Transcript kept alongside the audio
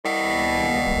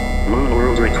Moon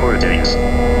World Recordings.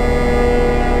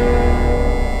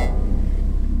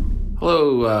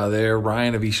 Hello there,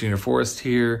 Ryan of Eshniner Forest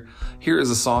here. Here is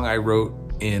a song I wrote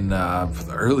in the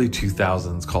early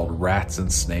 2000s called Rats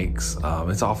and Snakes.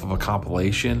 It's off of a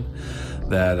compilation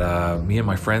that me and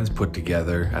my friends put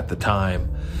together at the time.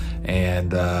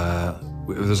 And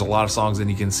there's a lot of songs, and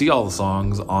you can see all the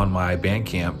songs on my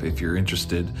Bandcamp if you're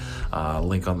interested.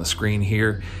 Link on the screen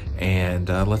here. And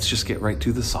let's just get right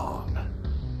to the song.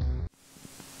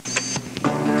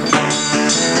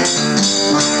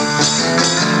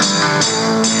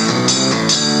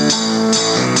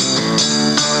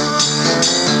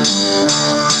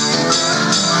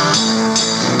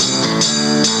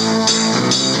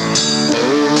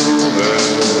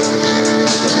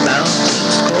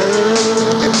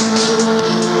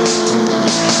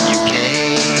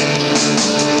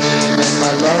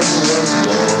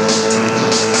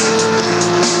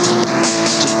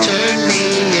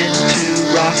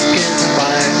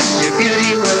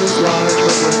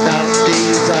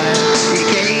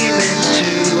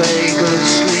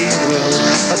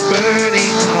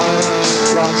 Burning heart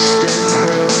lost in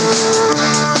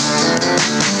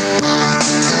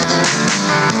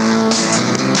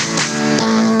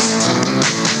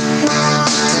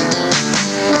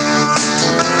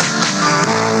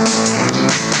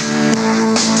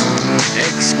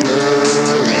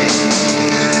exploring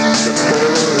the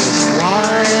forest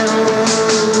wild,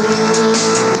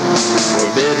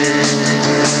 forbidden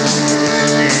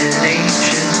in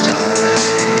ancient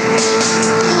times.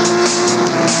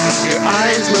 Your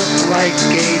eyes look like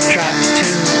a trap to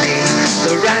me.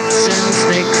 The rats and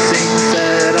snakes sing,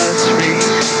 set us free.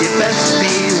 You best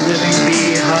be living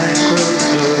behind closed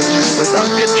doors, with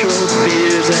uncontrolled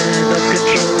fears and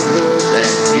uncontrolled words.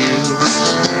 And you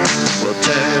will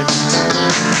turn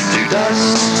to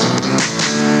dust,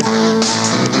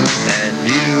 and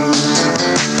you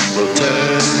will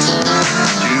turn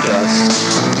to dust.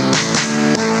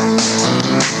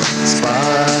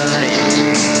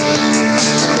 Spying,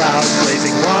 clouds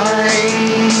blazing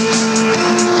white,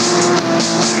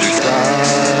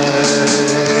 stars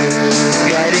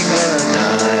guiding the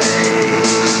night.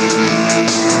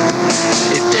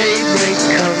 If daybreak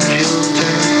comes, you'll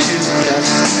turn to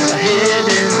dust, a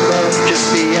hidden love just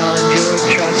beyond your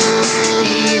trust.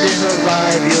 Eaten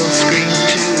alive, you'll scream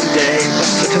today,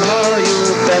 but tomorrow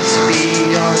you'll best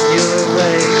be on your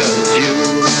way, 'cause you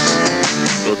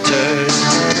will turn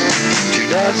to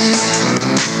dust,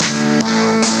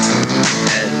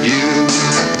 and you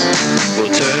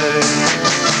will turn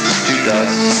to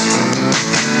dust.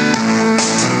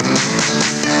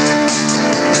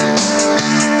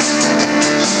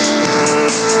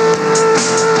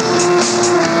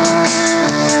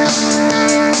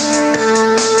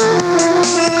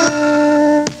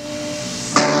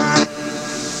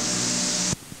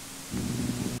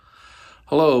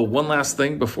 Hello, one last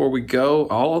thing before we go.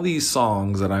 All of these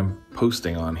songs that I'm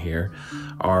posting on here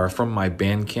are from my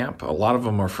Bandcamp. A lot of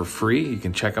them are for free. You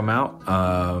can check them out.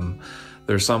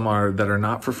 There's some that are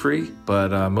not for free,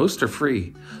 but most are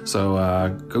free. So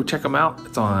go check them out.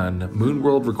 It's on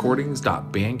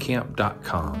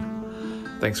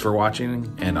moonworldrecordings.bandcamp.com. Thanks for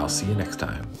watching, and I'll see you next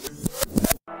time.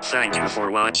 Thank you for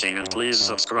watching, and please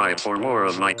subscribe for more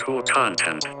of my cool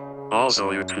content.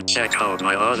 Also, you can check out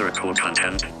my other cool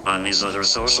content on these other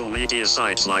social media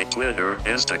sites like Twitter,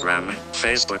 Instagram,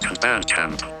 Facebook, and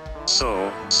Bandcamp.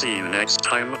 So, see you next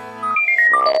time.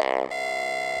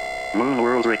 Moon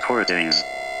World Recordings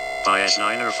by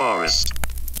Eshniner Forest.